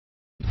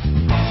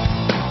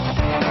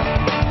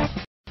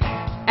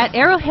At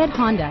Arrowhead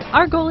Honda,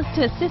 our goal is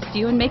to assist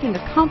you in making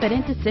a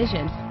confident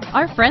decision.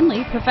 Our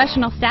friendly,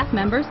 professional staff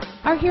members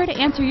are here to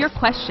answer your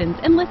questions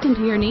and listen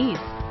to your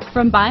needs.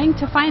 From buying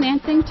to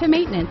financing to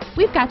maintenance,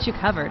 we've got you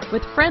covered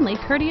with friendly,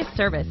 courteous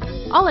service,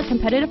 all at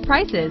competitive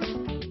prices.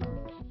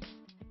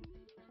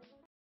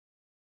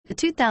 The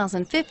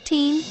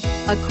 2015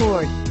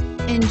 Accord.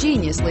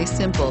 Ingeniously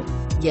simple,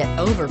 yet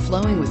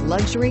overflowing with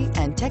luxury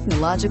and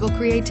technological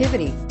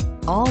creativity.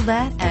 All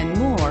that and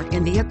more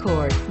in the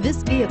Accord.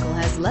 This vehicle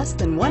has less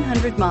than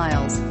 100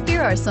 miles. Here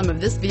are some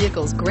of this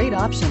vehicle's great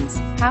options: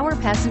 power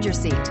passenger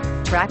seat,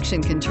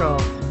 traction control,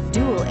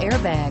 dual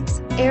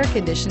airbags, air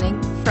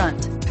conditioning,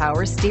 front,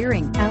 power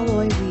steering,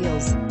 alloy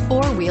wheels,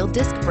 four-wheel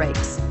disc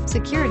brakes,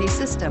 security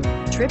system,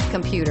 trip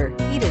computer,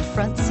 heated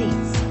front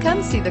seats.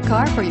 Come see the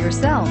car for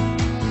yourself.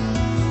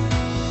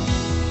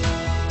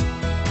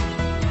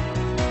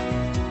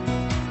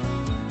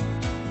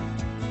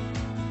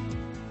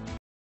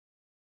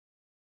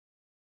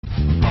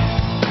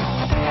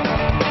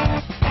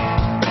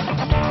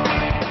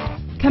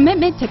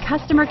 Commitment to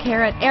customer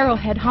care at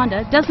Arrowhead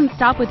Honda doesn't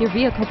stop with your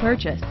vehicle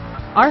purchase.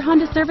 Our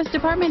Honda service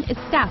department is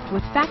staffed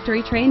with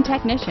factory-trained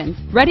technicians,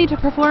 ready to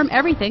perform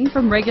everything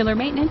from regular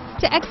maintenance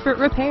to expert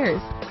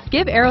repairs.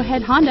 Give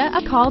Arrowhead Honda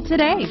a call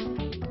today.